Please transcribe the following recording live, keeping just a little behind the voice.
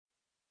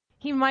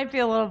He might be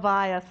a little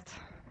biased.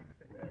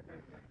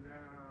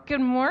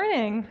 Good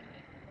morning.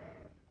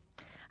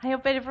 I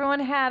hope that everyone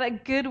had a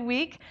good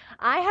week.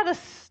 I had a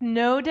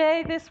snow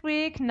day this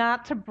week,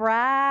 not to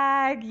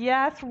brag.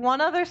 Yes, one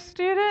other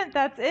student,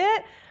 that's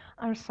it.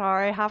 I'm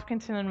sorry,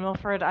 Hopkinton and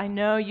Milford, I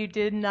know you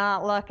did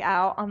not luck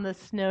out on the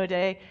snow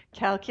day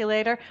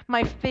calculator.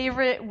 My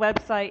favorite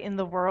website in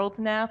the world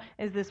now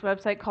is this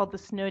website called the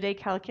Snow Day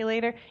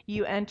Calculator.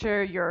 You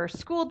enter your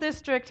school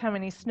district, how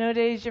many snow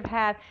days you've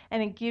had,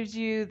 and it gives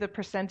you the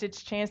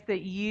percentage chance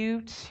that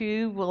you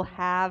too will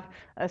have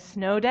a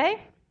snow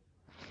day.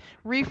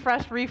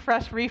 Refresh,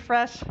 refresh,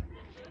 refresh.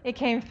 It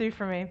came through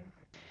for me.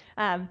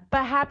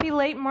 But happy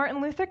late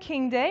Martin Luther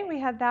King Day. We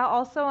had that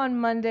also on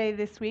Monday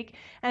this week.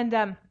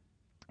 And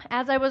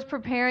as I was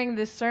preparing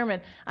this sermon,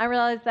 I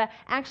realized that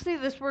actually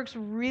this works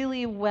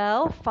really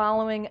well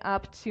following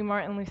up to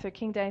Martin Luther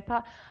King Day. I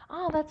thought,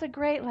 oh, that's a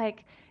great,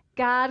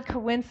 God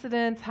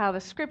coincidence, how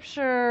the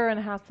scripture and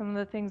how some of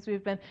the things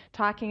we've been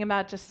talking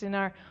about just in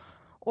our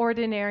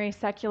ordinary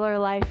secular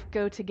life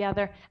go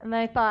together. And then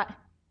I thought,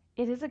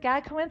 it is a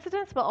God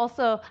coincidence, but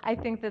also I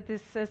think that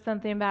this says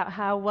something about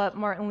how what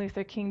Martin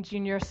Luther King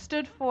Jr.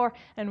 stood for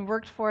and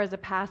worked for as a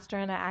pastor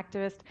and an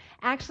activist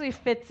actually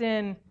fits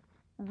in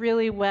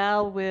really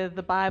well with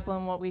the Bible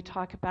and what we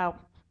talk about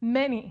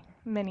many,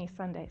 many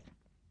Sundays.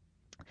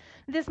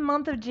 This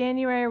month of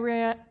January,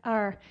 we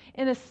are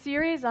in a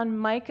series on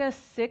Micah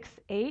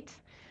 6:8.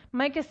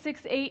 Micah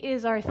 6:8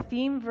 is our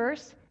theme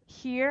verse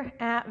here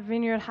at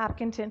Vineyard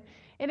Hopkinton.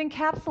 It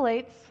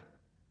encapsulates,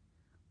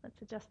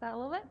 let's adjust that a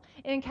little bit.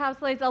 It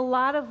encapsulates a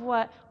lot of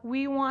what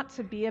we want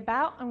to be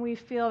about and we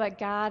feel that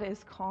God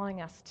is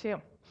calling us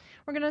to.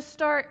 We're going to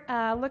start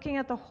looking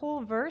at the whole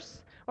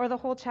verse or the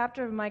whole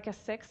chapter of Micah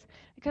 6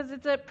 because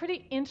it's a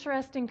pretty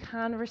interesting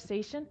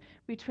conversation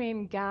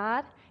between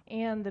God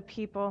and the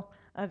people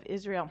of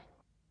Israel.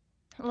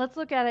 Let's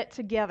look at it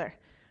together.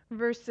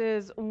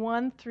 Verses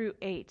 1 through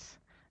 8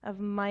 of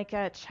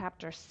Micah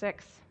chapter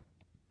 6.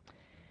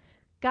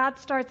 God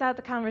starts out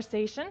the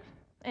conversation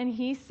and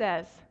he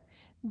says,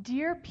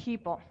 "Dear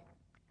people,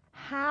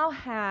 how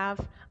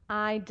have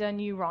I done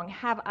you wrong?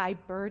 Have I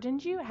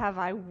burdened you? Have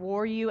I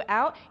wore you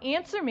out?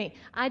 Answer me.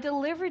 I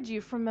delivered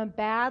you from a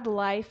bad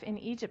life in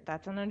Egypt."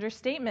 That's an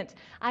understatement.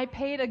 "I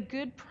paid a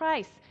good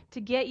price to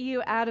get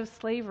you out of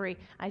slavery.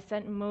 I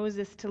sent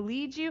Moses to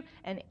lead you,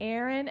 and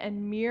Aaron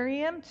and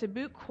Miriam to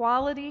boot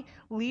quality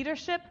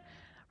leadership.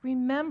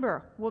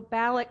 Remember what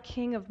Balak,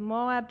 king of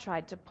Moab,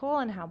 tried to pull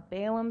and how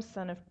Balaam,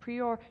 son of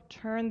Peor,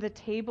 turned the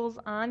tables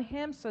on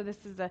him." So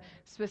this is a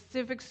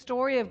specific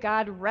story of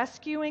God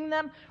rescuing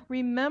them.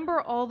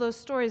 Remember all those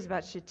stories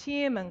about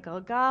Shittim and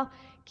Gilgal.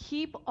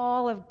 Keep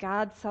all of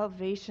God's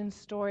salvation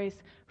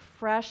stories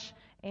fresh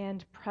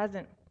and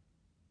present.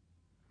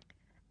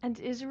 And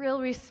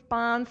Israel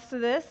responds to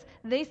this.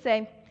 They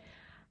say,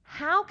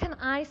 "How can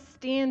I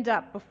stand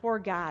up before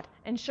God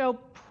and show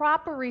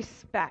proper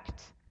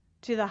respect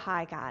to the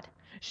high God?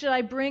 Should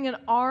I bring an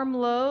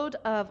armload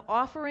of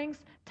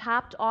offerings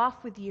topped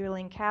off with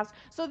yearling calves?"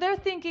 So they're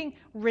thinking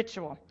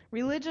ritual,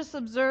 religious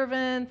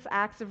observance,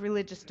 acts of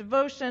religious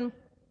devotion.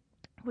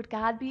 Would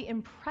God be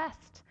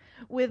impressed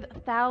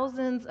with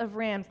thousands of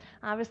rams?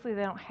 Obviously,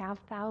 they don't have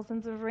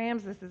thousands of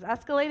rams. This is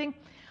escalating.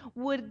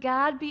 Would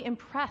God be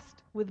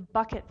impressed with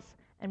buckets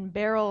and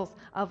barrels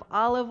of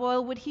olive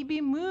oil? Would he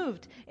be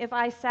moved if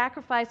I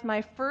sacrifice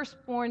my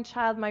firstborn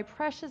child, my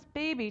precious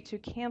baby, to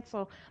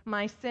cancel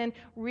my sin?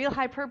 Real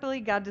hyperbole,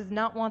 God does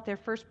not want their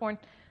firstborn.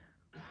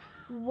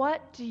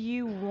 What do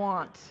you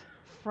want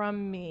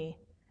from me,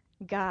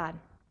 God?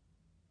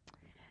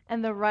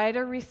 And the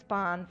writer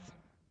responds,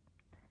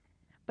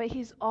 but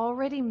he's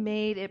already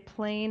made it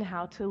plain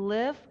how to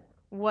live,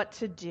 what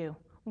to do,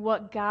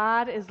 what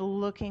God is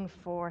looking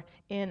for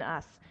in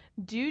us.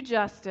 Do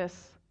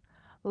justice,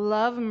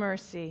 love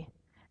mercy,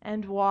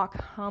 and walk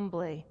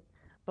humbly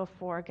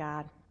before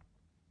God.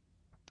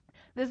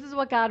 This is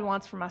what God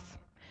wants from us.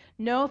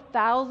 No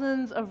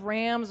thousands of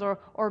rams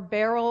or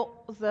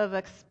barrels of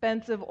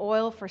expensive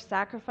oil for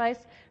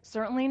sacrifice.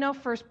 Certainly no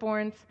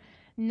firstborns.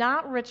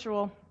 Not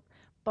ritual,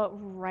 but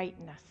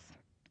rightness.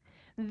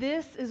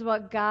 This is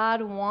what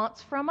God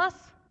wants from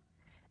us.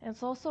 And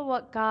it's also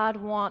what God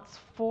wants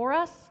for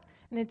us.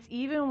 And it's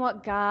even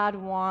what God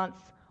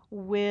wants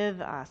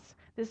with us.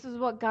 This is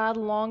what God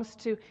longs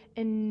to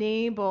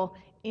enable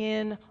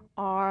in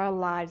our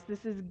lives.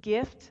 This is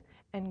gift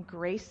and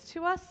grace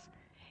to us.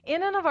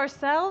 In and of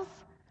ourselves,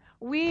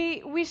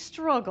 we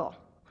struggle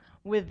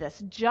with this.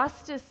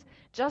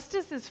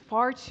 Justice is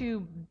far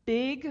too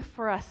big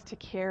for us to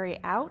carry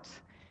out.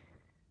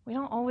 We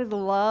don't always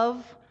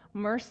love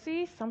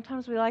mercy.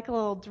 Sometimes we like a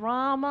little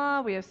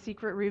drama. We have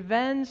secret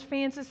revenge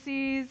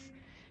fantasies.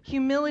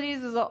 Humility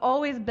has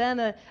always been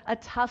a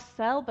tough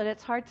sell, but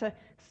it's hard to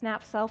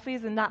snap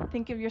selfies and not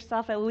think of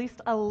yourself at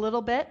least a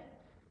little bit.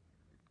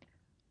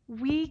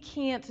 We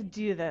can't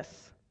do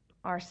this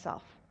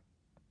ourselves.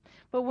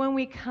 But when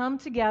we come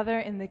together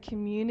in the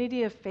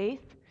community of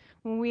faith,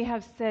 when we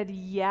have said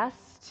yes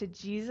to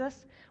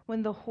Jesus,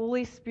 when the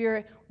Holy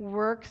Spirit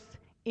works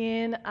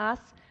in us,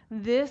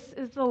 This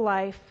is the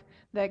life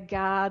that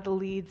God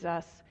leads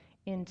us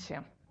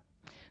into.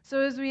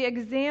 So as we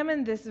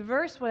examine this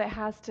verse, what it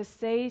has to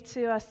say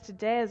to us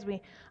today, as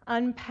we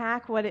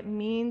unpack what it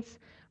means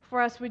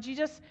for us, would you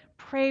just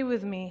pray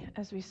with me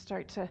as we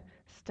start to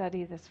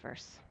study this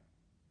verse?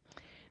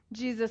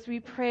 Jesus, we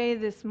pray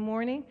this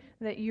morning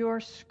that your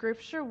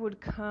scripture would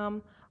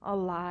come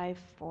alive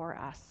for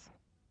us.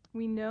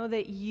 We know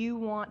that you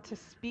want to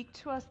speak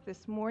to us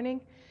this morning,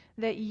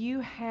 that you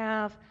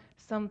have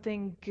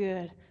something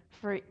good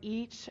for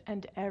each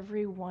and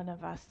every one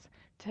of us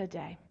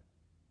today.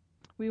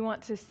 We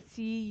want to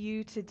see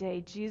you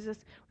today, Jesus.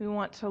 We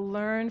want to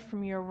learn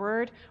from your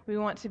word. We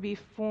want to be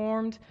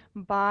formed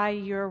by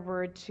your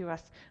word to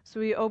us. So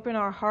we open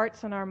our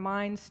hearts and our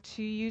minds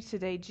to you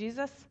today,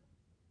 Jesus.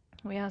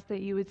 We ask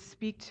that you would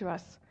speak to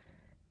us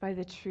by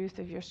the truth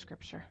of your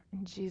scripture.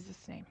 In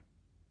Jesus' name,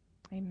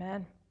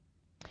 amen.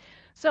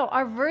 So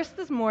our verse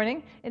this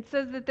morning, it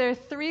says that there are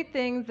three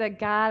things that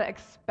God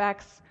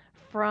expects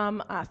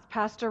from us.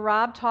 Pastor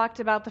Rob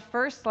talked about the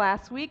first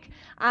last week.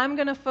 I'm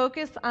going to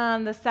focus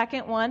on the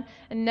second one,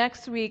 and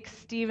next week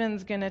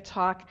Stephen's going to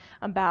talk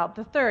about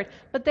the third.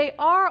 But they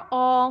are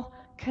all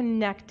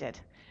connected.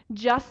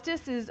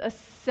 Justice is a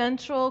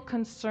central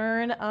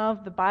concern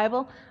of the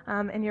Bible.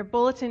 In your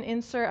bulletin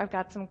insert, I've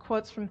got some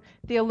quotes from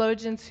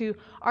theologians who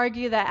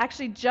argue that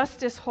actually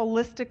justice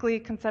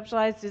holistically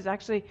conceptualized is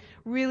actually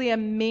really a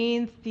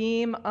main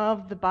theme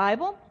of the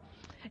Bible.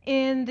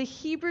 In the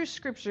Hebrew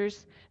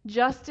Scriptures,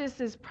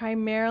 justice is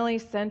primarily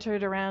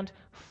centered around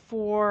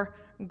four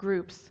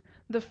groups.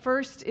 The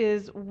first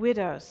is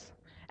widows.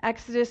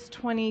 Exodus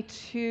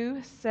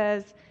 22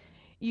 says,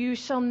 "You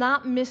shall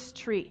not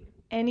mistreat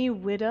any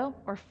widow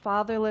or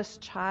fatherless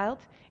child.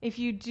 If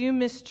you do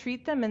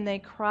mistreat them and they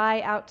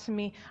cry out to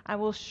me, I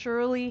will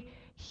surely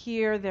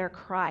hear their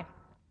cry."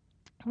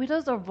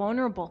 Widows are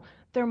vulnerable.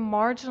 They're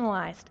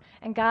marginalized.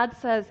 And God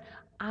says,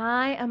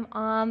 I am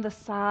on the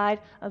side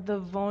of the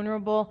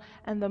vulnerable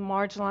and the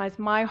marginalized.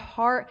 My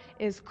heart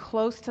is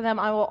close to them.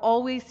 I will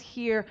always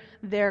hear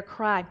their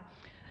cry.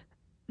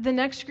 The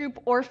next group,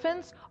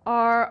 orphans,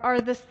 are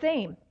the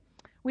same.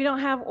 We don't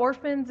have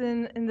orphans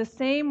in the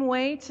same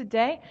way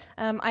today.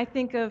 I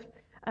think of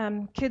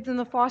kids in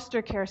the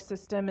foster care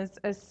system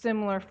as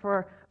similar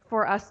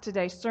for us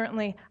today,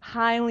 certainly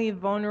highly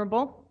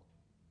vulnerable.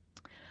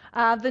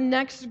 The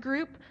next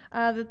group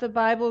that the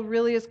Bible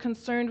really is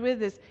concerned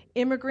with is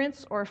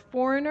immigrants or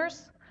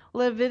foreigners.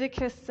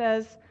 Leviticus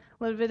says,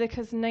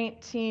 Leviticus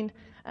 19,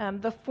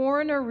 the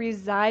foreigner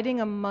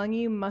residing among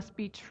you must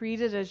be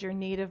treated as your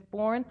native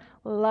born.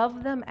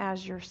 Love them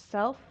as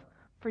yourself,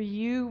 for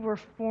you were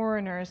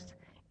foreigners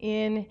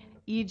in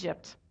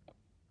Egypt.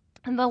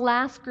 And the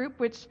last group,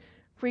 which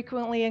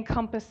frequently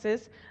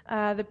encompasses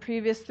the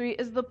previous three,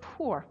 is the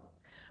poor.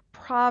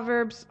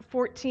 Proverbs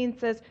 14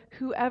 says,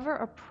 whoever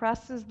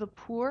oppresses the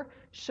poor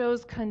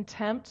shows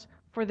contempt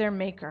for their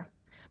maker,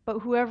 but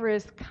whoever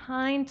is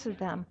kind to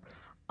them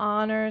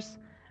honors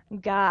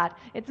God.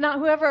 It's not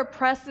whoever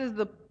oppresses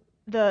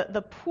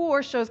the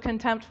poor shows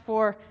contempt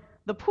for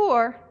the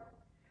poor.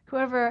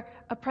 Whoever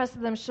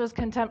oppresses them shows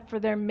contempt for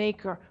their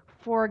maker,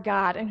 for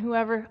God. And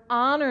whoever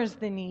honors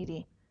the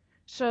needy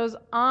shows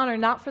honor,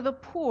 not for the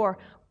poor,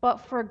 but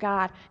for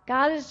God.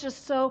 God is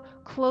just so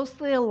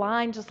closely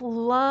aligned, just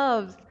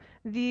loves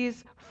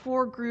these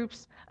four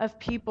groups of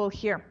people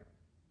here.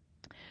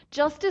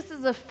 Justice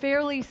is a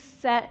fairly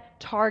set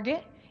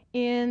target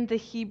in the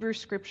Hebrew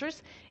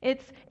Scriptures.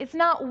 It's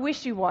not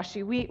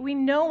wishy-washy. We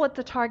know what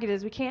the target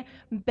is. We can't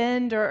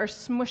bend or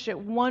smush it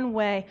one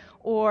way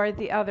or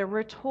the other.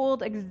 We're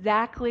told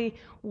exactly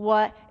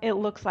what it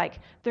looks like.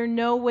 There are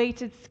no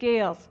weighted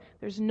scales.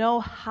 There's no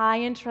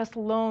high-interest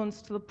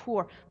loans to the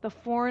poor. The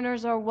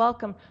foreigners are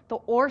welcome. The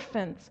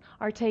orphans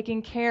are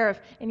taken care of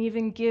and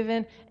even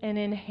given an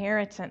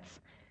inheritance.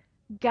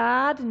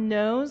 God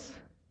knows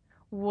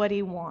what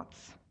he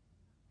wants.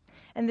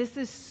 And this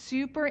is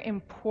super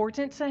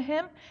important to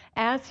him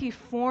as he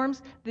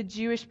forms the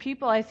Jewish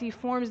people, as he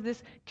forms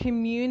this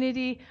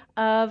community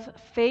of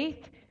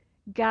faith.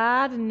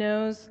 God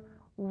knows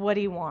what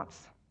he wants.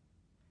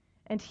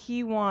 And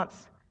he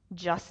wants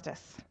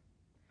justice.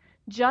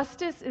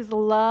 Justice is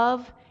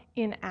love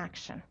in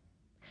action.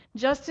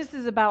 Justice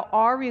is about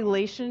our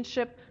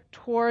relationship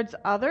towards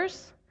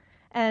others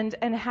and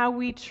how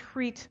we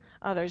treat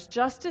others.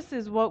 Justice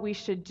is what we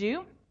should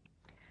do.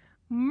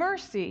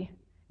 Mercy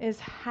is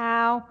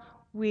how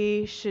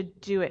we should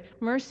do it.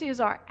 Mercy is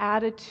our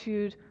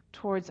attitude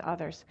towards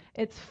others.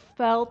 It's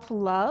felt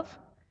love,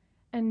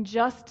 and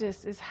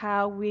justice is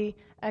how we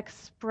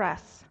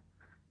express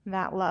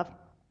that love.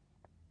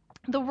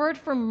 The word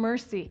for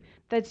mercy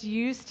that's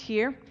used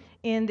here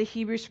in the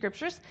Hebrew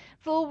Scriptures,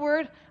 it's a little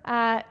word,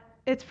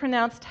 it's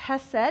pronounced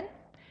hesed.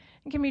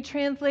 It can be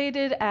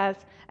translated as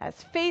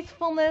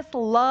faithfulness,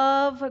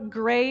 love,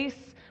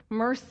 grace,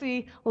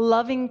 mercy,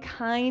 loving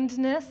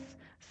kindness,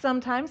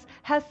 Sometimes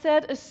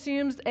hesed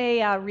assumes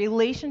a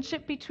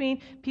relationship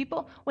between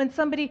people when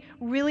somebody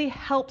really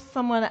helps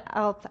someone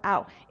else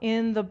out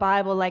in the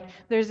Bible. Like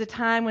there's a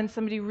time when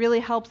somebody really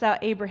helps out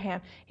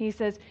Abraham. He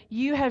says,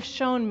 "You have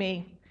shown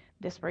me,"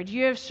 this word,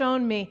 "you have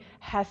shown me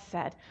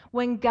hesed."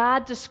 When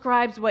God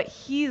describes what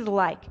he's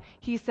like,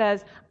 he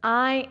says,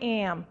 "I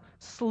am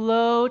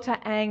slow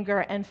to anger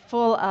and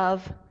full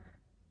of,"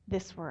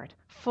 this word,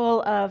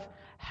 "full of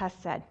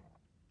hesed."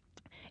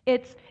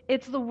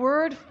 It's the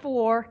word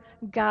for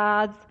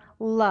God's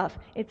love.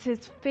 It's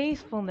his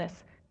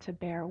faithfulness to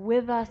bear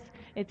with us.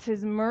 It's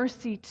his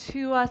mercy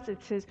to us.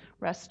 It's his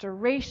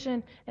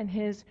restoration and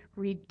his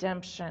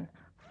redemption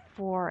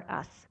for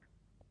us.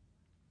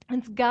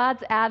 It's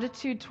God's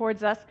attitude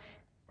towards us.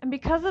 And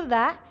because of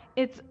that,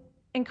 it's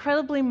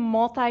incredibly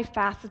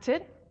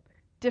multifaceted,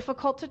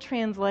 difficult to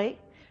translate,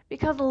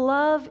 because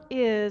love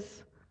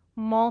is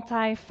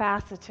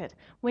multifaceted.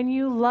 When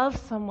you love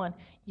someone,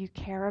 you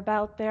care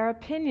about their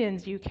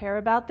opinions, you care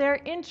about their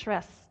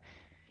interests,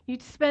 you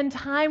spend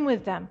time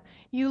with them,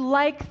 you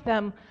like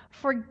them,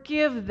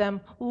 forgive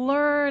them,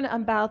 learn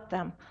about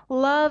them.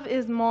 Love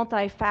is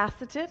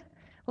multifaceted.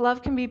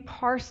 Love can be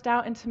parsed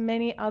out into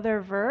many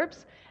other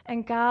verbs,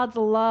 and God's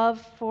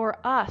love for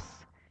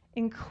us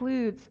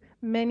includes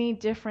many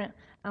different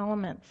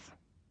elements.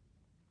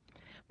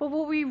 But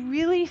what we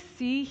really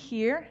see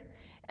here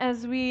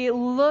as we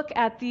look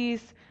at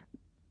these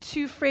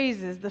two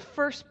phrases, the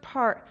first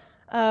part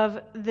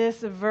of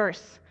this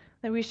verse,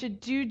 that we should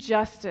do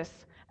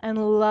justice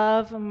and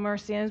love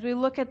mercy. And as we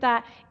look at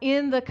that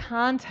in the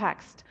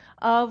context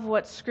of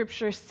what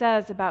Scripture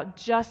says about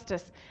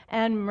justice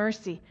and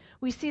mercy,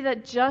 we see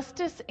that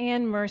justice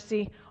and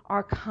mercy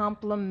are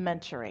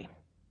complementary.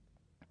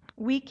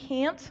 We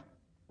can't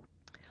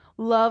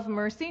love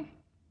mercy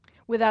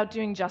without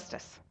doing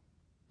justice.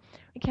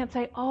 We can't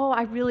say, "Oh,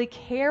 I really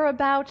care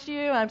about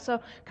you, I'm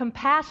so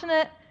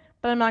compassionate,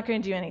 but I'm not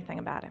going to do anything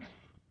about it."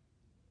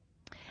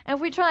 And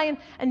if we try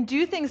and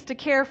do things to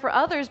care for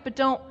others but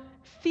don't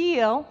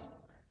feel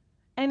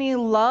any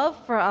love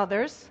for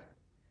others,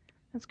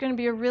 it's going to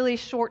be a really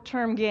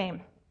short-term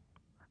game.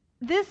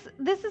 This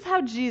is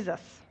how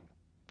Jesus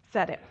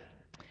said it.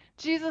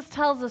 Jesus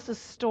tells us a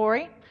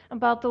story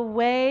about the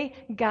way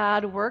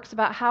God works,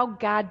 about how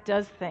God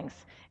does things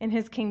in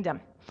his kingdom.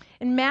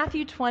 In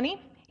Matthew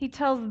 20, he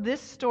tells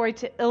this story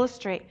to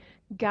illustrate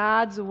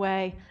God's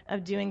way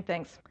of doing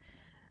things.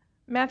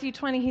 Matthew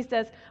 20, he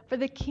says, "For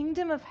the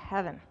kingdom of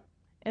heaven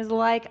is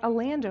like a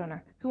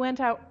landowner who went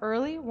out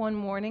early one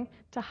morning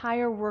to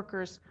hire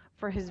workers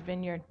for his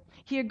vineyard.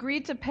 He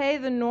agreed to pay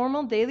the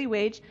normal daily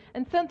wage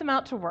and sent them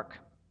out to work.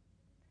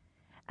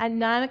 At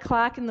 9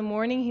 o'clock in the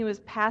morning, he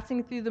was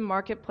passing through the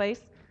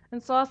marketplace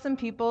and saw some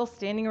people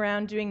standing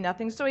around doing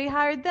nothing, so he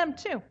hired them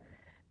too,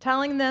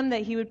 telling them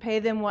that he would pay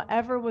them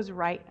whatever was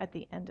right at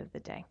the end of the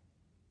day.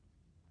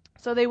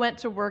 So they went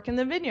to work in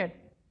the vineyard.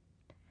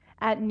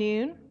 At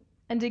noon,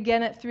 and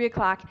again at 3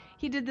 o'clock,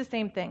 he did the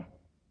same thing.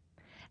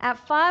 At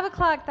 5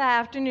 o'clock that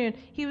afternoon,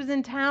 he was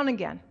in town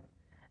again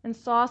and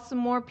saw some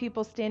more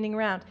people standing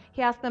around.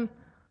 He asked them,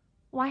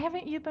 'Why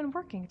haven't you been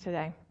working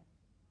today?'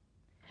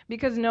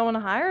 'Because no one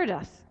hired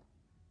us,'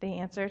 they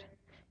answered.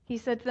 He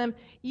said to them,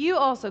 'You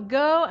also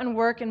go and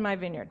work in my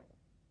vineyard.'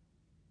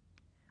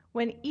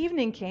 When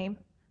evening came,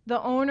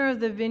 the owner of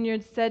the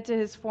vineyard said to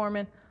his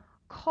foreman,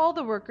 'Call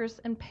the workers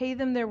and pay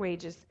them their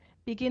wages,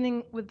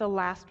 beginning with the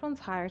last ones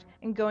hired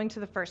and going to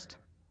the first.'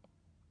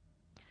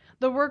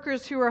 The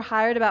workers who were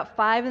hired about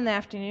 5 in the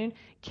afternoon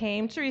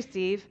came to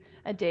receive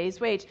a day's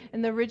wage."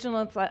 In the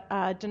original, it's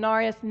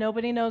denarius.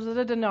 Nobody knows what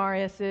a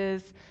denarius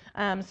is,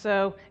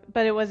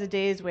 but it was a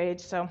day's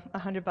wage, so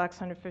 $100,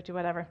 $150,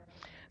 whatever.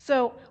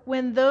 So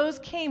when those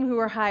came who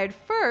were hired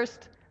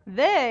first,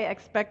 they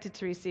expected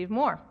to receive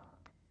more.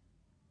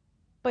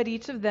 But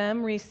each of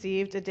them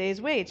received a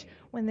day's wage.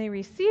 When they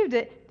received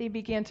it, they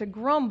began to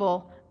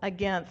grumble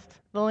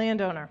against the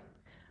landowner.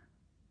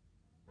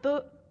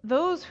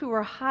 Those who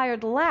were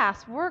hired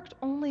last worked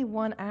only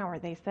 1 hour,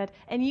 they said,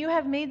 and you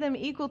have made them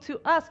equal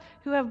to us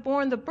who have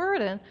borne the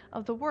burden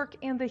of the work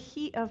and the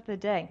heat of the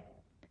day.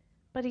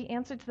 But he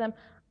answered to them,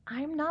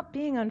 'I'm not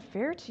being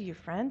unfair to you,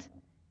 friend.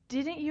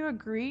 Didn't you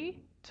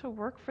agree to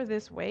work for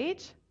this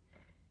wage?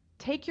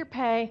 Take your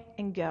pay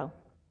and go.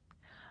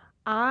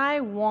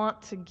 I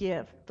want to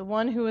give the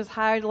one who was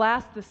hired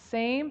last the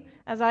same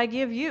as I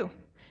give you.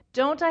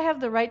 Don't I have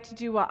the right to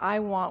do what I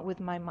want with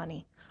my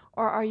money?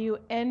 Or are you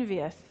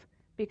envious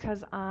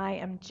because I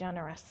am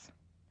generous?'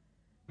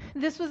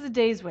 This was a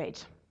day's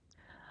wage.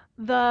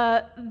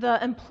 The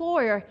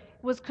employer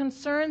was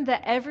concerned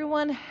that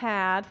everyone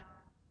had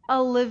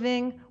a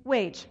living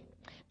wage.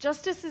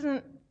 Justice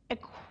isn't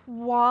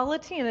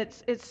equality in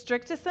its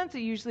strictest sense. It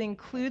usually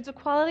includes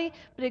equality,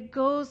 but it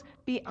goes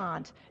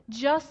beyond.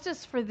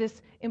 Justice for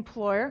this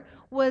employer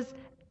was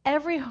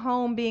every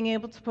home being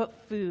able to put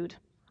food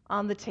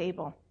on the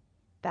table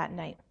that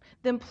night.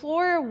 The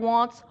employer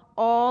wants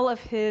all of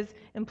his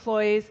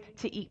employees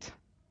to eat.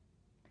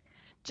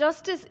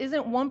 Justice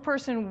isn't one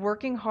person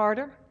working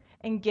harder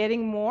and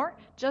getting more.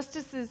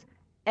 Justice is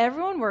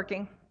everyone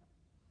working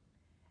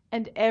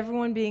and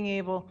everyone being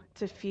able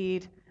to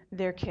feed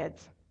their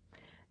kids.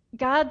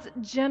 God's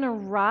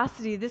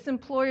generosity, this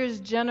employer's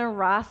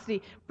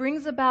generosity,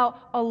 brings about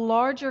a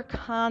larger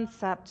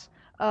concept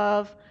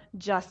of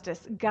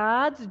justice.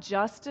 God's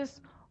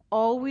justice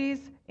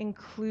always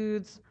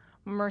includes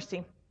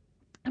mercy.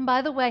 And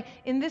by the way,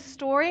 in this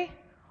story,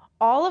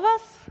 all of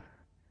us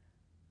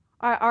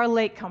are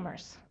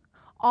latecomers.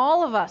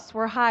 All of us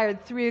were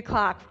hired 3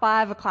 o'clock,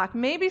 5 o'clock.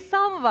 Maybe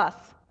some of us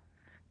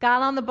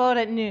got on the boat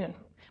at noon.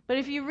 But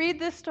if you read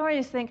this story,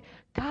 you think,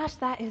 gosh,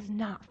 that is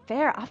not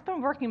fair. I've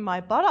been working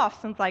my butt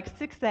off since like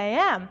 6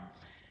 a.m.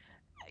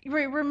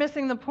 We're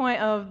missing the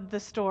point of the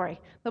story.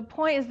 The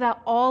point is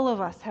that all of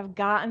us have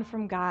gotten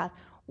from God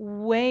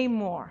way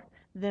more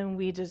than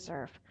we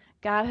deserve.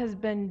 God has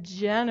been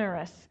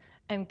generous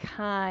and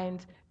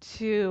kind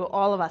to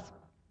all of us.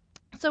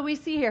 So we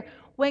see here,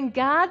 when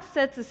God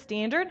sets a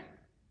standard,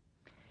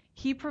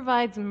 He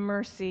provides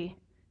mercy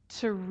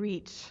to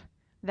reach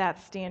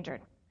that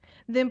standard.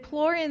 The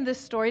employer in this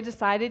story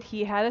decided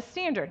he had a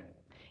standard.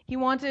 He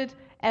wanted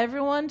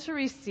everyone to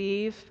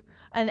receive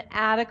an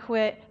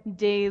adequate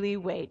daily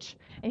wage,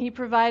 and he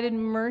provided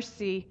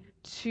mercy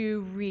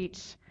to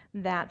reach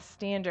that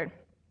standard.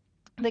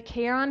 The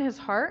care on his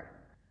heart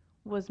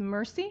was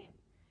mercy.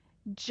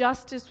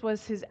 Justice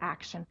was his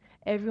action,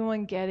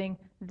 everyone getting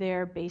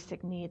their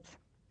basic needs.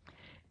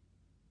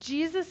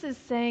 Jesus is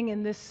saying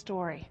in this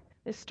story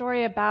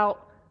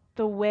about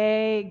the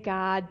way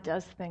God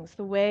does things,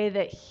 the way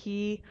that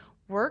He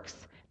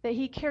works, that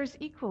He cares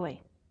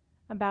equally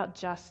about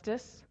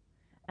justice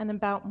and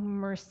about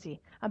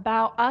mercy,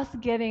 about us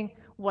getting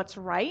what's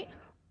right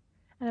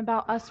and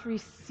about us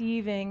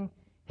receiving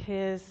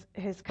His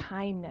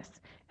kindness.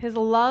 His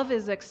love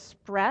is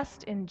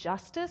expressed in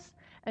justice,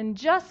 and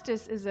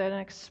justice is an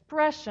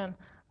expression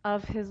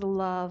of His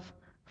love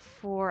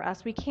for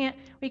us. We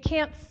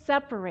can't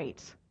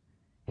separate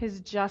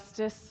His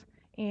justice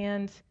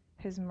and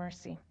His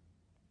mercy.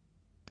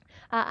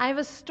 I have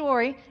a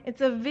story.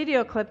 It's a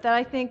video clip that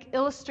I think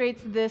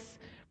illustrates this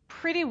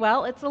pretty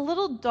well. It's a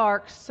little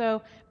dark,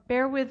 so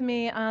bear with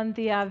me on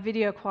the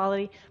video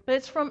quality. But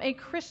it's from a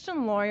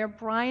Christian lawyer,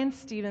 Brian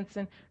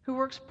Stevenson, who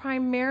works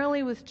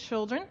primarily with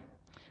children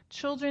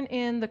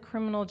in the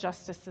criminal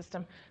justice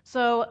system.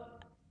 So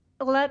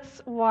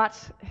let's watch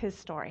his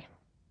story.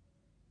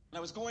 I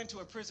was going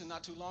to a prison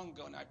not too long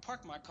ago, and I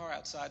parked my car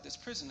outside this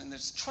prison, and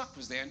this truck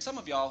was there. And some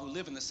of y'all who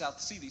live in the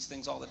South see these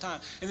things all the time.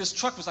 And this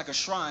truck was like a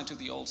shrine to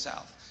the Old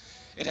South.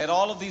 It had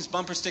all of these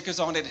bumper stickers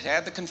on it. It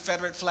had the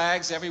Confederate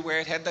flags everywhere.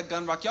 It had the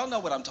gun rock. Y'all know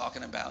what I'm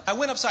talking about. I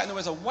went upside, and there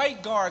was a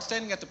white guard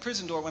standing at the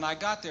prison door when I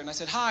got there. And I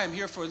said, "Hi, I'm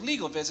here for a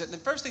legal visit." And the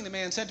first thing the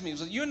man said to me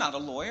was, "You're not a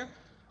lawyer."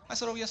 I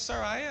said, "Oh, yes,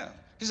 sir, I am."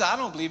 He said, "I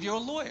don't believe you're a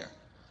lawyer."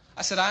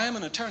 I said, "I am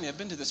an attorney. I've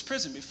been to this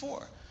prison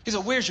before." He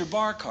said, "Where's your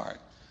bar card?"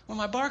 Well,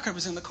 my bar card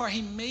was in the car.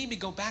 He made me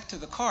go back to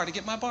the car to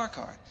get my bar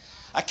card.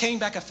 I came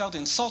back. I felt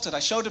insulted. I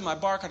showed him my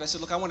bar card. I said,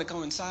 "Look, I want to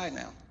go inside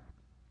now."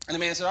 And the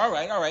man said, all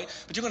right,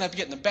 but you're going to have to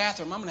get in the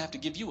bathroom. I'm going to have to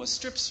give you a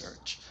strip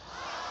search.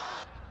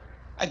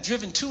 I'd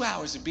driven 2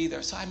 hours to be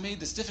there, so I made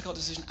this difficult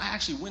decision. I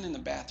actually went in the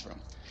bathroom,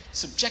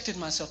 subjected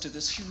myself to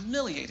this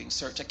humiliating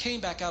search. I came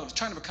back out. I was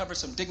trying to recover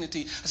some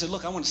dignity. I said,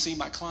 "Look, I want to see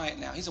my client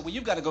now." He said, "Well,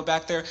 you've got to go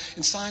back there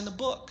and sign the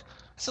book."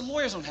 I said,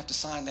 "Lawyers don't have to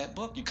sign that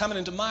book. You're coming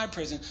into my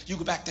prison. You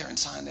go back there and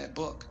sign that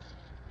book."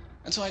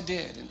 And so I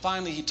did. And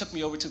finally, he took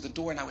me over to the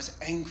door, and I was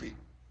angry.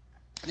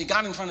 And he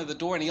got in front of the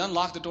door, and he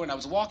unlocked the door, and I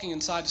was walking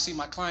inside to see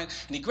my client,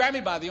 and he grabbed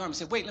me by the arm and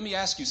said, "Wait, let me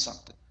ask you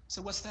something." I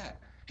said, "What's that?"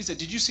 He said,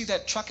 "Did you see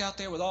that truck out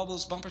there with all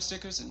those bumper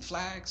stickers and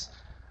flags?"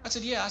 I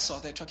said, "Yeah, I saw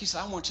that truck." He said,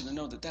 "I want you to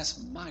know that that's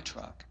my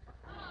truck."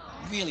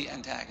 Really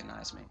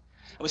antagonized me.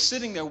 I was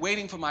sitting there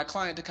waiting for my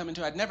client to come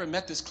into. I'd never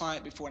met this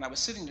client before, and I was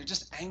sitting there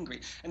just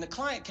angry. And the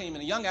client came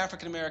in, a young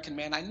African-American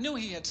man. I knew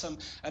he had some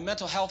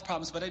mental health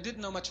problems, but I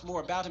didn't know much more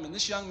about him. And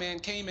this young man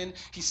came in,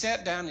 he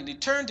sat down, and he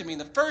turned to me,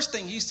 and the first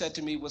thing he said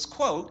to me was,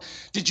 quote,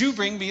 "Did you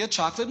bring me a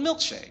chocolate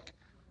milkshake?"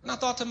 And I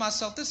thought to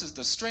myself, this is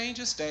the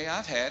strangest day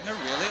I've had in a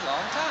really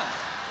long time.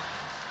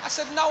 I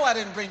said, "No, I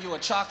didn't bring you a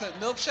chocolate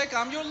milkshake.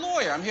 I'm your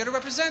lawyer. I'm here to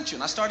represent you."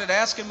 And I started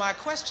asking my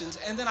questions,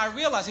 and then I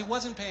realized he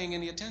wasn't paying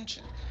any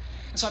attention.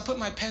 And so I put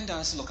my pen down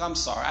and said, "Look, I'm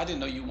sorry. I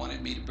didn't know you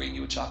wanted me to bring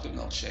you a chocolate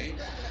milkshake.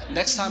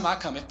 Next time I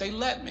come, if they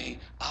let me,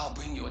 I'll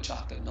bring you a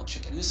chocolate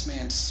milkshake." And this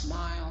man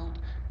smiled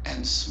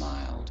and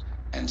smiled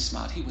and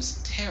smiled. He was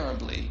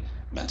terribly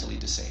mentally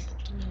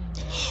disabled,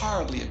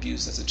 horribly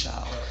abused as a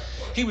child.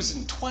 He was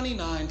in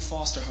 29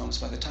 foster homes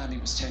by the time he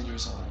was 10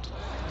 years old.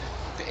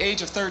 At the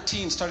age of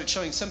 13, started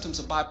showing symptoms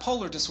of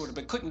bipolar disorder,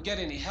 but couldn't get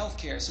any health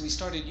care, so he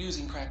started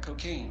using crack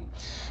cocaine.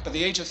 By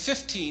the age of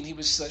 15, he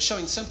was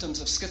showing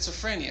symptoms of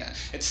schizophrenia.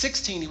 At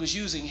 16, he was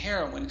using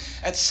heroin.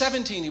 At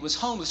 17, he was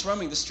homeless,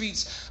 roaming the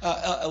streets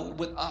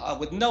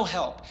with no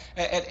help.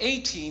 At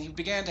 18, he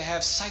began to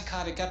have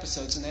psychotic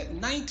episodes, and at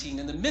 19,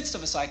 in the midst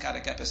of a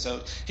psychotic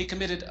episode, he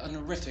committed an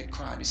horrific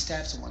crime. He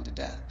stabbed someone to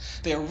death.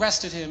 They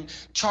arrested him,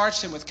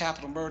 charged him with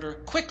capital murder,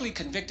 quickly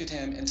convicted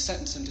him, and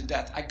sentenced him to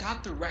death. I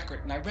got the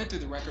record, and I read through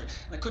the record,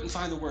 and I couldn't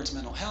find the words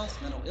mental health,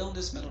 mental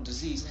illness, mental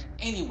disease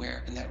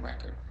anywhere in that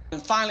record.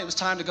 And finally, it was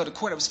time to go to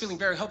court. I was feeling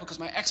very hopeful because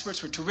my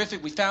experts were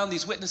terrific. We found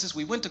these witnesses.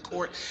 We went to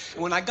court.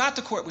 And when I got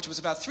to court, which was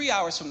about 3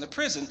 hours from the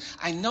prison,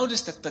 I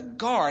noticed that the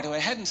guard, who I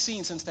hadn't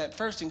seen since that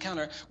first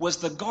encounter, was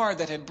the guard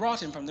that had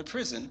brought him from the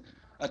prison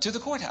to the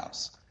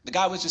courthouse. The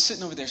guy was just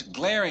sitting over there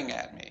glaring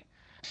at me.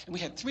 And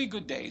we had 3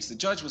 good days. The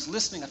judge was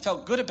listening. I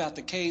felt good about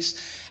the case.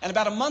 And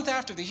about a month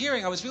after the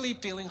hearing, I was really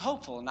feeling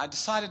hopeful. And I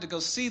decided to go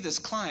see this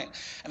client.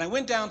 And I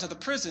went down to the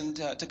prison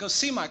to go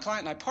see my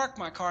client. And I parked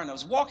my car. And I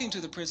was walking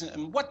to the prison.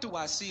 And what do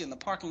I see in the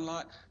parking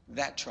lot?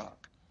 That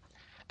truck.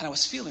 And I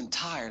was feeling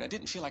tired. I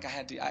didn't feel like I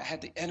had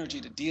the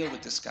energy to deal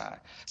with this guy. I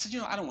said,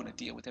 I don't want to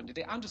deal with him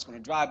today. I'm just going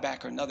to drive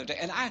back another day.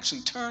 And I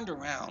actually turned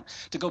around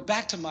to go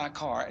back to my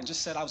car and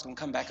just said I was going to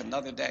come back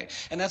another day.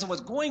 And as I was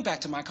going back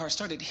to my car, I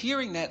started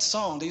hearing that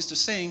song they used to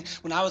sing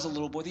when I was a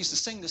little boy. They used to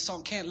sing this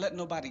song, "Can't Let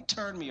Nobody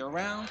Turn Me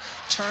Around,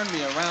 Turn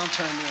Me Around,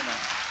 Turn Me Around."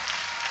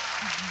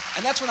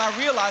 And that's when I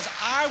realized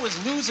I was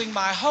losing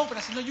my hope. And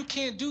I said, no, you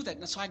can't do that.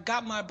 And so I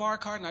got my bar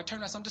card and I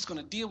turned around and said, I'm just going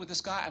to deal with this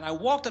guy. And I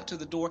walked up to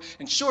the door,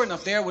 and sure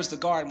enough, there was the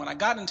guard. And when I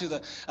got into the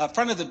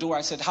front of the door,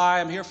 I said,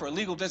 "Hi, I'm here for a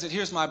legal visit.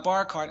 Here's my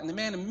bar card." And the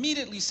man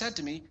immediately said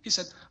to me, he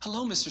said,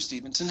 "Hello, Mr.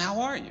 Stevenson, how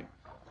are you?"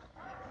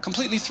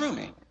 Completely threw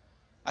me.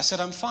 I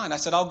said, "I'm fine." I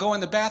said, "I'll go in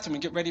the bathroom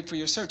and get ready for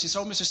your search." He said,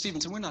 "Oh, Mr.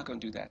 Stevenson, we're not going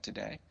to do that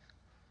today."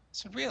 I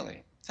said,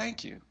 "Really?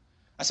 Thank you."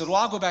 I said, "Well,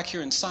 I'll go back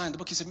here and sign the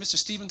book." He said, "Mr.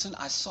 Stevenson,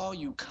 I saw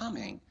you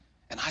coming,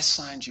 and I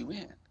signed you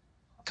in."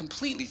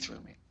 Completely threw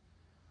me.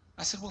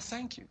 I said, "Well,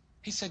 thank you."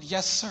 He said,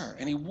 "Yes, sir."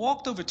 And he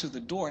walked over to the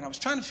door, and I was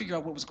trying to figure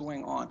out what was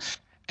going on.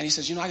 And he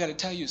says, "I got to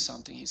tell you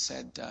something." He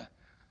said,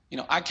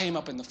 I came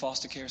up in the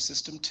foster care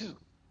system, too.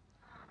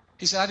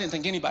 He said, "I didn't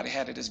think anybody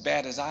had it as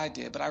bad as I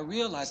did, but I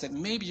realized that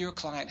maybe your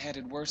client had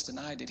it worse than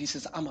I did." He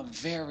says, "I'm a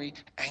very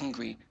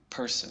angry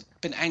person.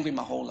 Been angry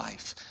my whole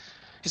life."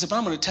 He said, "But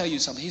I'm going to tell you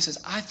something." He says,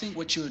 "I think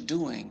what you're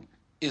doing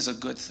is a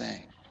good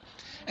thing."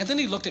 And then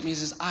he looked at me and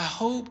says, "I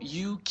hope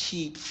you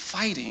keep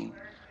fighting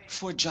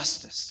for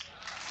justice."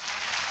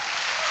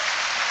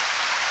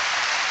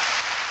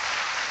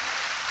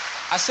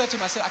 I said to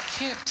him, I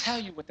can't tell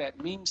you what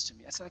that means to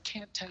me. I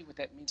can't tell you what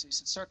that means to me. He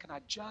said, "Sir, can I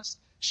just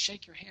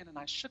shake your hand?" And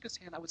I shook his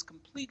hand. I was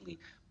completely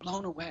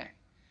blown away.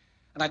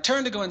 And I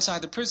turned to go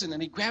inside the prison,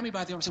 and he grabbed me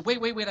by the arm and said,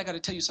 wait, I got to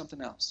tell you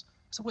something else."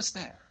 I said, "What's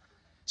that?"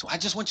 "So I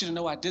just want you to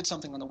know I did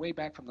something on the way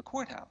back from the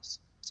courthouse."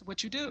 I said,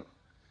 "What'd you do?"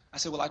 I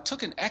said, "Well, I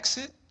took an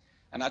exit,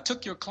 and I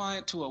took your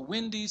client to a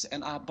Wendy's,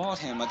 and I bought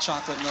him a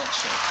chocolate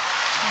milkshake."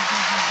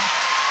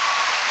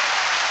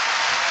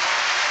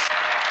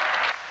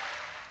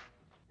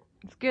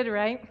 It's good,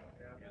 right?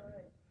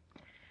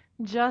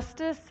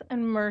 Justice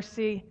and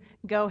mercy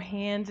go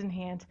hand in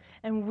hand.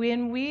 And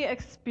when we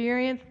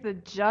experience the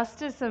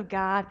justice of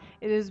God,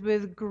 it is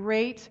with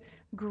great,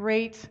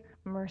 great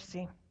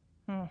mercy.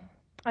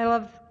 I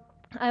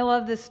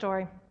love this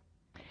story.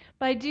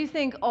 But I do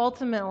think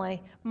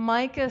ultimately,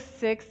 Micah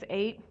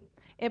 6:8,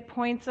 it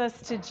points us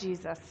to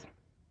Jesus.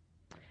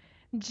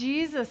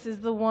 Jesus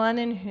is the one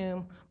in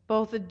whom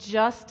both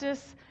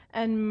justice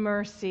and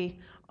mercy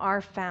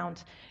are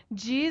found.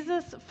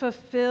 Jesus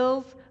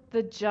fulfills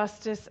the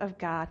justice of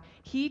God.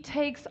 He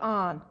takes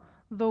on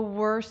the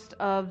worst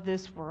of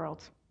this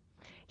world.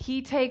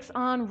 He takes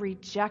on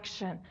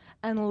rejection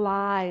and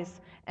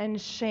lies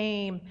and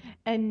shame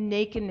and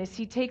nakedness.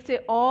 He takes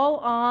it all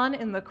on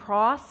in the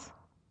cross,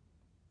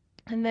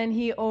 and then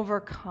he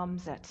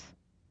overcomes it.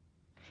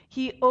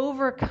 He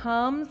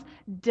overcomes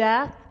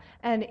death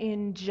and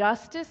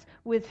injustice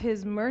with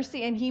his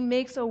mercy, and he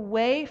makes a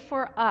way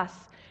for us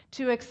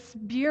to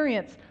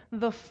experience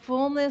the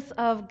fullness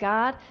of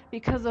God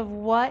because of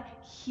what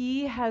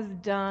he has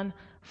done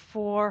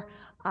for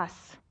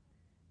us.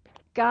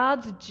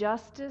 God's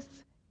justice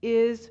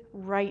is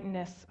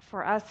rightness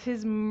for us.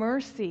 His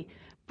mercy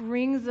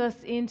brings us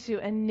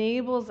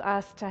enables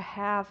us to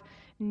have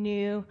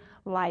new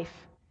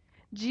life.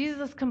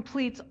 Jesus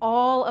completes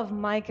all of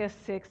Micah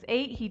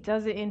 6:8. He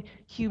does it in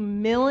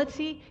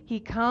humility. He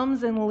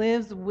comes and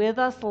lives with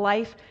us,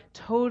 life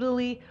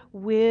totally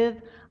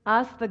with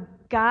us. The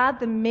God,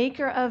 the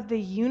maker of the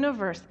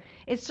universe.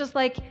 It's just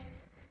like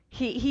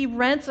he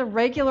rents a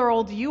regular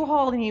old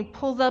U-Haul and he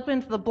pulls up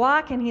into the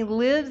block and he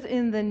lives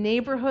in the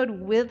neighborhood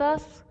with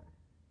us.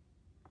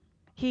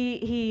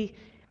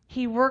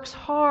 He works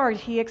hard.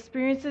 He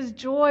experiences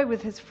joy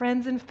with his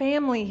friends and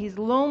family. He's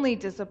lonely,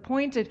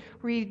 disappointed,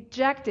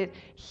 rejected.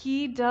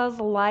 He does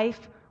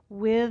life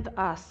with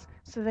us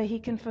so that he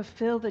can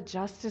fulfill the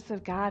justice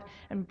of God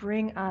and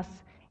bring us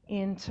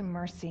into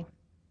mercy.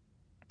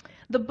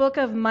 The book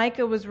of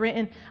Micah was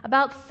written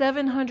about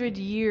 700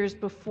 years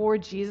before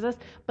Jesus,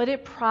 but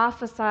it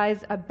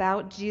prophesies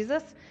about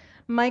Jesus.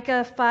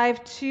 Micah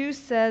 5:2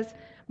 says,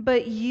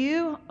 "But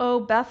you, O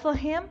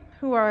Bethlehem,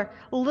 who are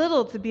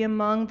little to be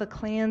among the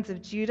clans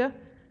of Judah,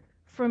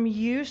 from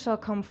you shall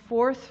come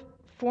forth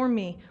for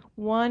me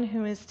one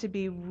who is to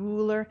be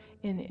ruler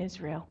in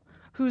Israel,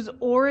 whose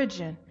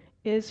origin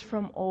is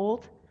from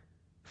old,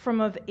 from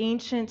of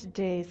ancient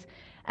days.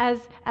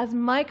 As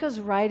Micah's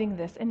writing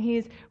this and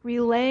he's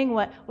relaying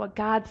what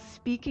God's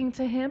speaking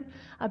to him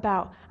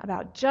about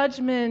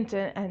judgment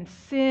and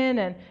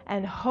sin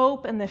and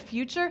hope and the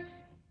future,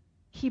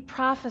 he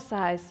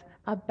prophesies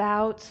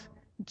about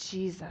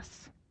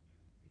Jesus.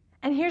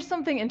 And here's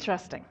something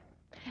interesting.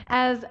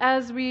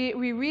 As we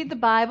read the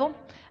Bible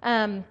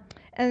and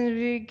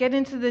we get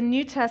into the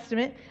New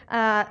Testament,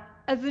 as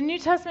the New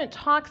Testament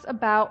talks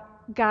about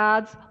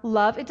God's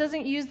love, it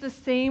doesn't use the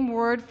same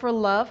word for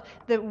love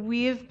that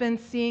we've been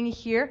seeing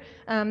here.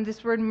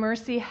 This word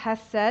mercy,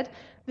 hesed.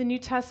 The New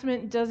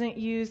Testament doesn't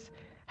use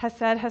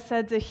hesed.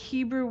 Hesed's a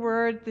Hebrew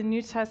word. The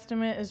New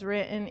Testament is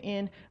written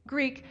in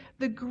Greek.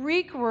 The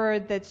Greek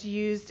word that's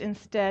used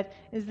instead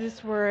is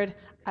this word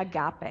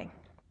agape.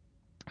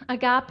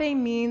 Agape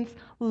means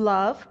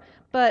love,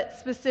 but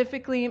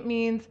specifically it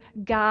means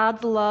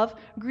God's love.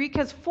 Greek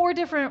has 4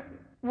 different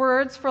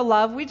words for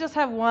love. We just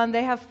have one.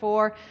 They have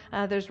 4.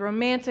 There's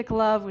romantic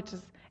love, which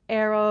is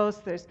eros.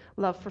 There's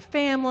love for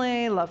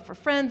family. Love for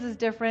friends is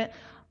different.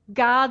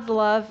 God's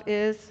love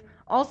is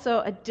also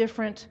a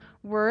different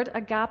word.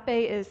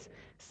 Agape is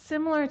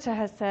similar to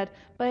hesed,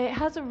 but it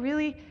has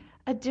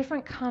a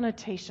different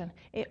connotation.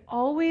 It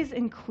always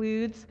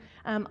includes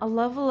a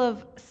level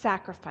of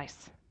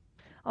sacrifice,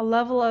 a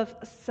level of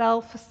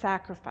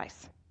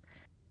self-sacrifice.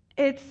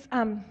 It's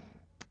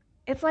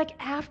like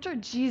after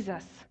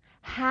Jesus,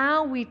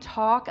 how we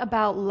talk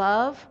about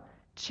love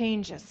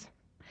changes.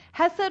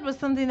 Hesed was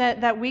something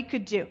that we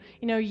could do.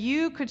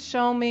 You could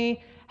show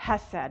me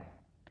hesed.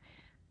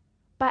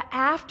 But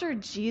after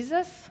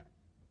Jesus,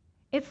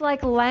 it's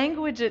like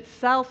language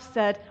itself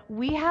said,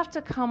 we have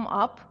to come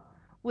up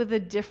with a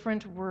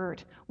different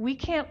word. We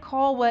can't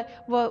call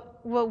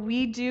what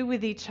we do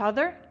with each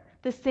other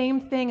the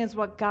same thing as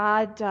what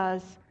God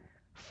does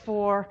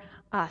for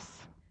us.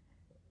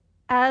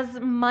 As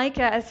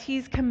Micah, as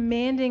he's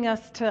commanding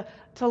us to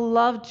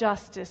love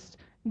justice,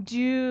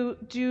 to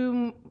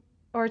do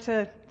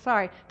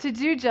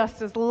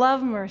justice,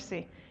 love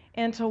mercy,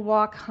 and to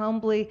walk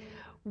humbly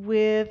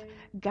with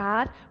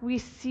God, we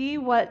see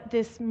what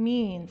this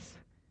means,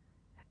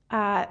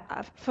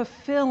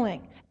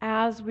 fulfilling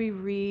as we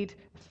read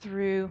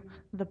through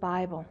the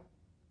Bible.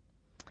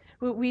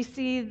 We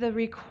see the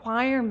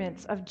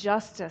requirements of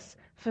justice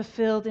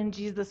fulfilled in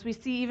Jesus. We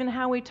see even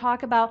how we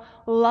talk about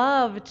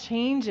love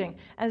changing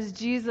as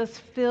Jesus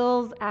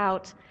fills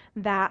out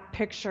that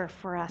picture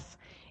for us.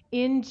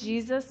 In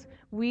Jesus,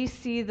 we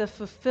see the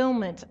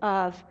fulfillment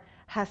of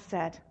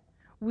hesed.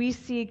 We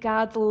see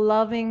God's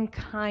loving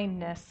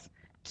kindness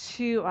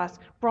to us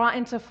brought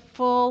into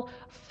full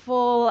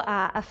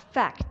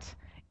effect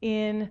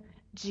in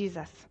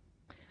Jesus.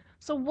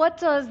 So what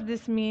does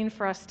this mean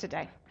for us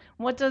today?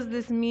 What does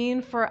this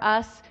mean for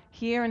us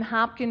here in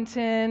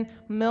Hopkinton,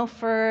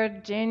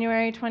 Milford,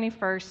 January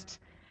 21st?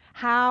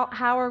 How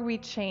are we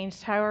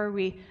changed? How are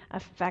we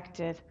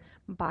affected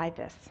by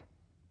this?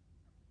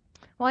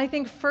 Well, I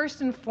think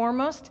first and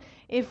foremost,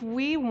 if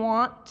we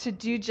want to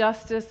do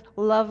justice,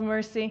 love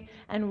mercy,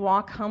 and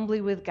walk humbly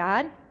with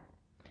God,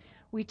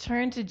 we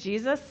turn to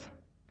Jesus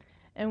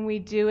and we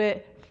do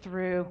it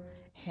through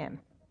Him.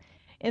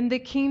 In the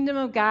kingdom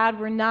of God,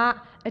 we're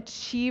not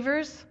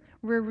achievers,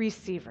 we're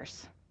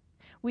receivers.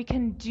 We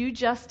can do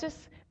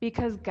justice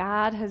because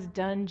God has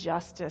done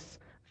justice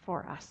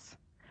for us.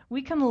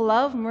 We can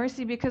love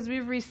mercy because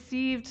we've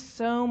received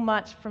so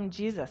much from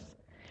Jesus.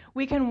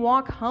 We can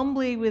walk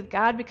humbly with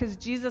God because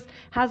Jesus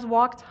has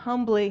walked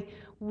humbly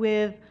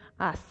with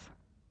us.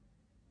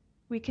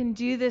 We can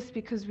do this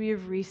because we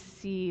have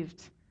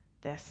received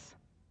this.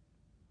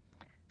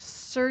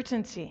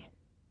 Certainty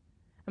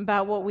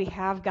about what we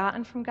have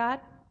gotten from God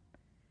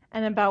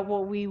and about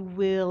what we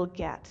will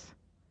get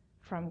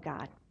from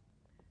God.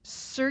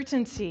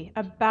 Certainty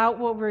about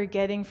what we're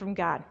getting from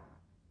God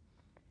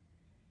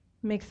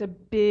makes a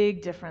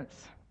big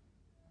difference.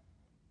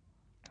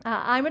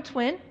 I'm a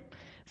twin.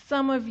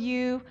 Some of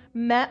you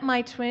met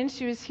my twin.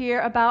 She was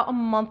here about a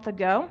month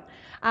ago.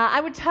 I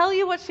would tell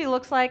you what she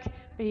looks like,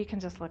 but you can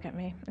just look at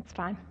me. It's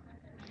fine.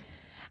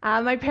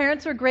 My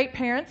parents were great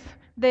parents.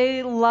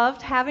 They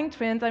loved having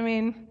twins. I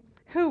mean,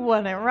 who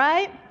wouldn't,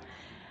 right?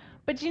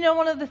 But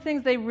one of the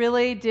things they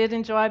really did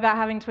enjoy about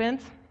having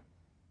twins?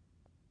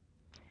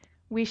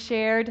 We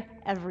shared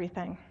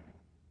everything.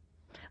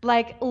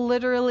 Like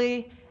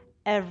literally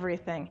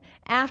everything.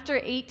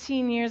 After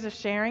 18 years of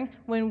sharing,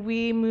 when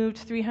we moved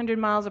 300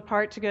 miles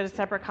apart to go to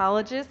separate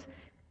colleges,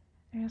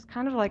 it was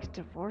kind of like a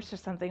divorce or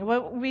something.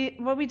 What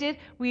we did,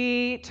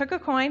 we took a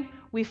coin,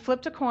 we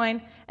flipped a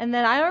coin, and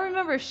then I don't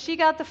remember if she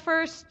got the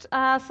first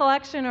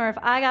selection or if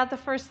I got the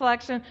first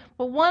selection,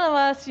 but one of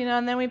us,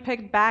 and then we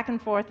picked back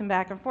and forth,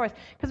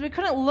 because we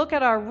couldn't look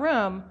at our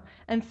room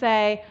and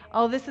say,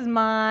 oh, this is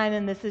mine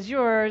and this is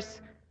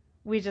yours.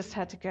 We just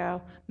had to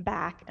go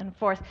back and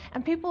forth.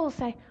 And people will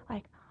say,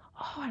 oh,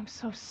 I'm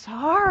so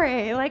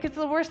sorry. It's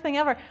the worst thing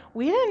ever.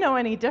 We didn't know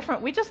any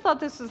different. We just thought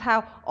this was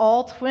how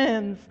all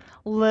twins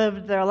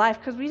lived their life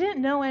because we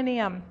didn't know any,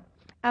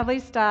 at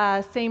least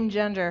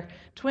same-gender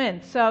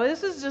twins. So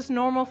this is just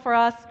normal for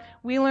us.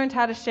 We learned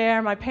how to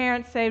share. My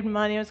parents saved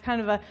money. It was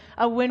kind of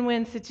a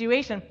win-win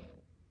situation.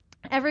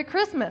 Every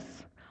Christmas,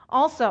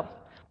 also,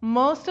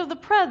 most of the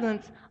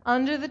presents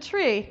under the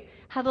tree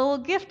had a little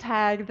gift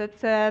tag that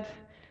said,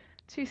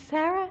 to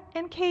Sarah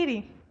and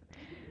Katie.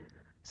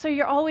 So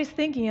you're always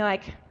thinking, you're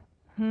like,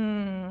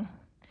 am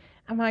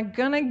I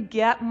going to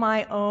get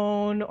my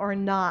own or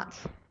not?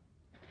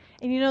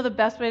 And you know the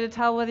best way to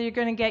tell whether you're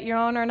going to get your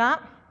own or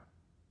not?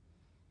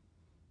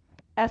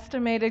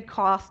 Estimated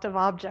cost of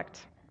object.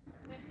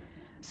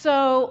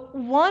 So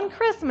one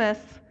Christmas,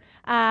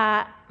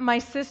 my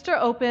sister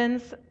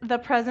opens a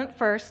present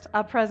first,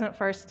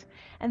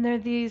 and they're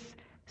these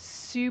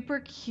super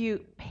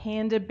cute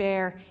panda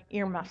bear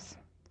earmuffs.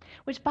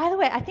 Which, by the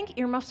way, I think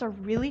earmuffs are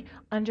really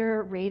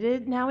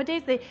underrated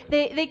nowadays.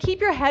 They keep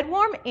your head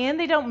warm and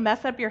they don't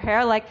mess up your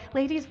hair. Like,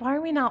 ladies, why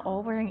are we not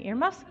all wearing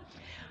earmuffs?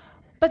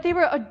 But they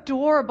were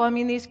adorable. I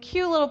mean, these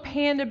cute little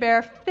panda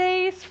bear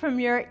face from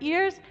your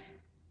ears.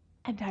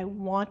 And I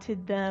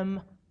wanted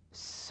them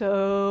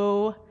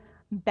so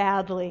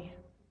badly.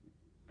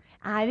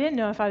 I didn't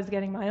know if I was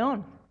getting my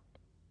own.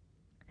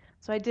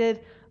 So I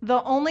did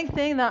the only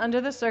thing that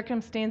under the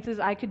circumstances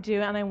I could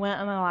do, and I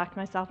went and I locked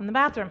myself in the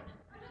bathroom.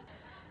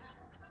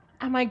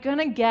 Am I going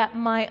to get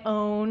my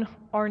own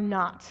or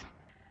not?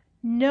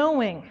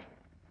 Knowing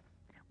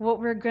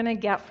what we're going to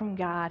get from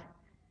God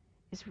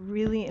is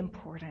really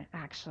important,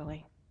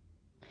 actually.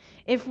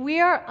 If we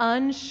are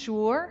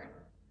unsure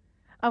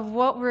of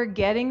what we're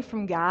getting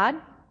from God,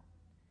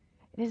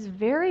 it is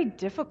very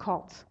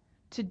difficult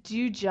to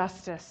do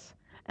justice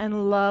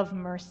and love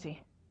mercy.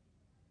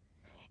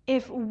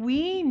 If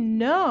we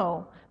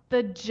know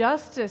the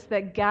justice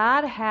that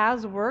God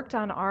has worked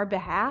on our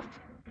behalf,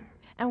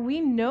 and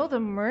we know the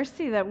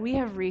mercy that we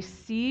have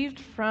received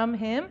from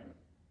Him,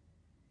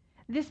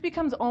 this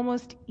becomes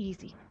almost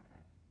easy.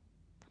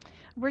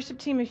 Worship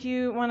team, if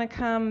you want to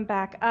come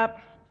back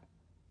up.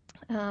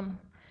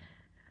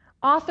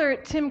 Author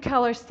Tim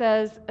Keller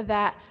says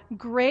that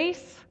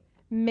grace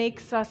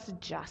makes us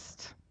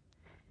just.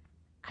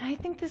 And I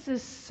think this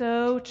is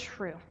so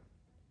true.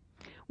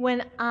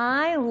 When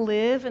I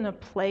live in a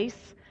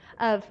place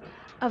of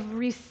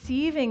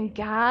receiving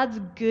God's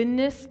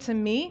goodness to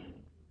me,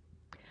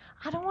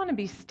 I don't want to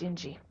be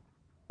stingy.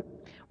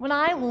 When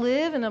I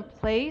live in a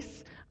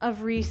place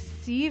of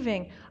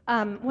receiving,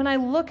 when I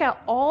look at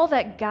all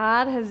that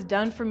God has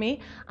done for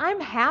me,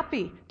 I'm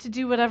happy to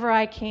do whatever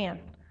I can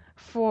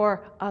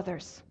for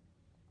others.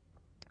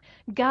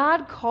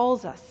 God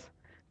calls us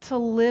to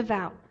live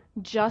out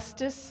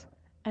justice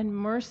and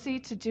mercy,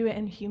 to do it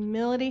in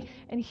humility,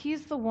 and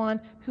He's the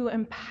one who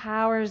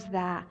empowers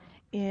that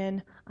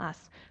in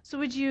us. So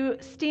would you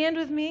stand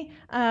with me?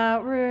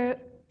 We're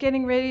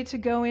getting ready to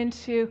go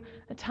into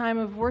a time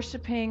of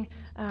worshiping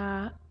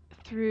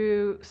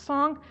through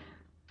song.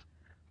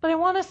 But I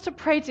want us to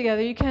pray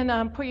together. You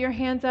can put your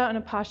hands out in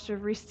a posture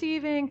of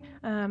receiving,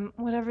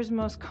 whatever's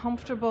most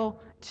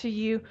comfortable to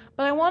you.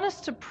 But I want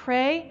us to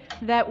pray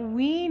that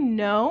we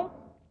know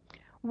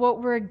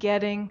what we're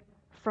getting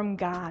from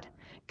God.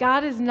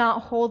 God is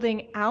not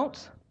holding out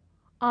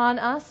on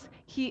us.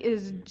 He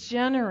is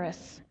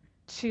generous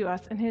to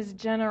us, and His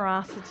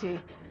generosity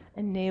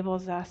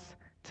enables us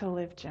to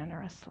live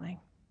generously.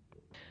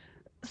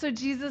 So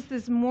Jesus,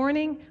 this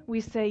morning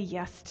we say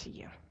yes to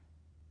You.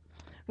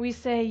 We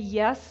say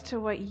yes to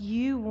what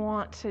You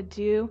want to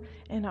do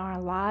in our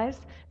lives,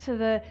 to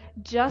the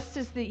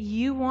justice that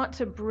You want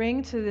to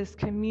bring to this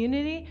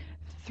community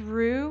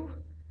through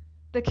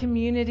the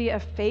community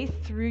of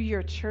faith, through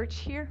Your church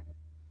here.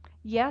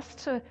 Yes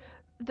to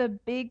the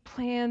big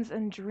plans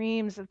and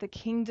dreams of the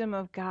kingdom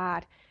of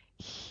God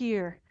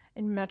here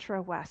in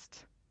Metro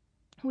West.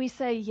 We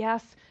say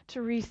yes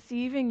to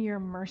receiving Your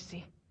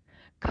mercy,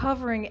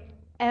 covering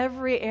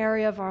every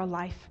area of our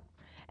life,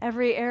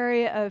 every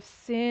area of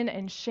sin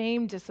and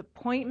shame,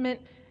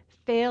 disappointment,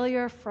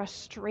 failure,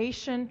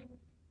 frustration.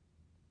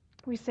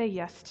 We say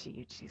yes to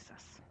You,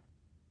 Jesus.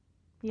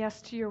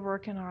 Yes to Your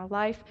work in our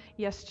life.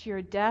 Yes to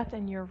Your death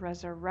and Your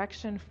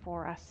resurrection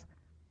for us.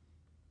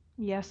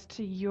 Yes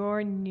to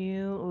Your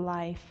new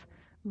life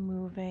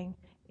moving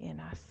in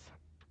us.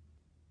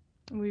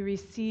 We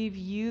receive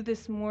You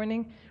this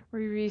morning.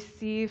 We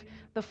receive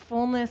the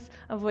fullness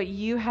of what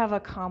You have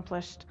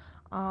accomplished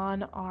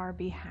on our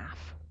behalf.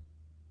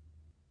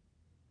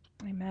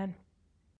 Amen.